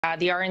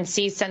The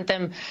RNC sent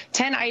them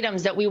 10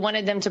 items that we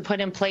wanted them to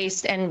put in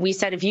place, and we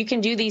said, if you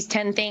can do these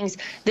 10 things,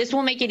 this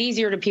will make it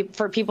easier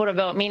for people to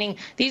vote, meaning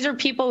these are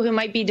people who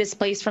might be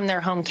displaced from their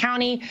home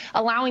county,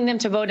 allowing them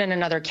to vote in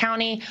another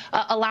county,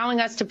 allowing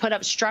us to put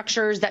up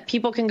structures that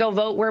people can go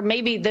vote where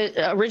maybe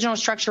the original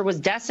structure was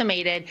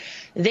decimated.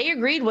 They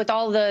agreed with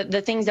all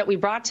the things that we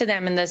brought to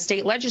them in the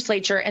state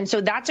legislature, and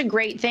so that's a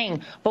great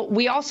thing. But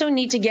we also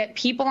need to get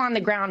people on the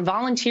ground,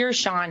 volunteers,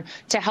 Sean,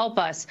 to help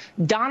us.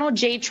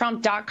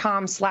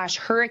 DonaldJTrump.com/hurricane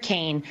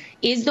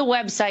is the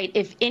website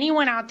if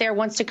anyone out there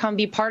wants to come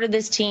be part of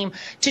this team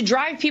to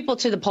drive people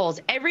to the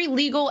polls. Every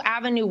legal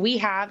avenue we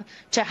have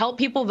to help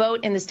people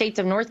vote in the states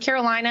of North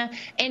Carolina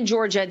and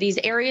Georgia, these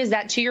areas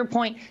that, to your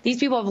point, these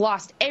people have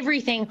lost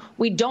everything.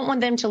 We don't want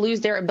them to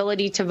lose their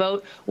ability to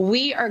vote.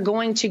 We are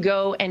going to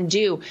go and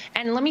do.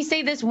 And let me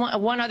say this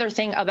one other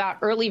thing about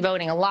early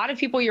voting. A lot of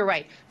people, you're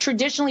right,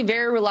 traditionally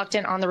very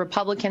reluctant on the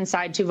Republican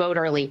side to vote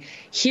early.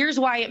 Here's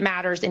why it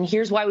matters, and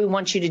here's why we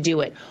want you to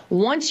do it.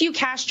 Once you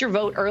cast your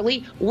vote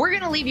early, we're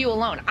going to leave you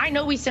alone. I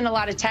know we send a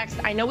lot of texts.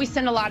 I know we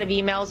send a lot of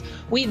emails.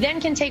 We then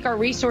can take our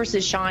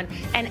resources, Sean,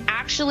 and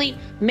actually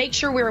make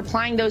sure we're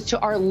applying those to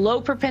our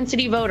low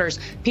propensity voters,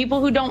 people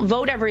who don't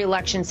vote every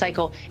election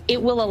cycle. It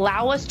will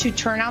allow us to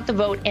turn out the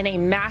vote in a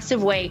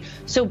massive way.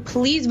 So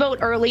please vote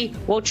early.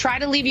 We'll try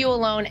to leave you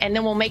alone, and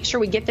then we'll make sure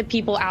we get the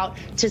people out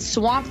to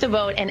swamp the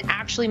vote and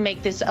actually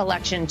make this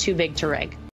election too big to rig.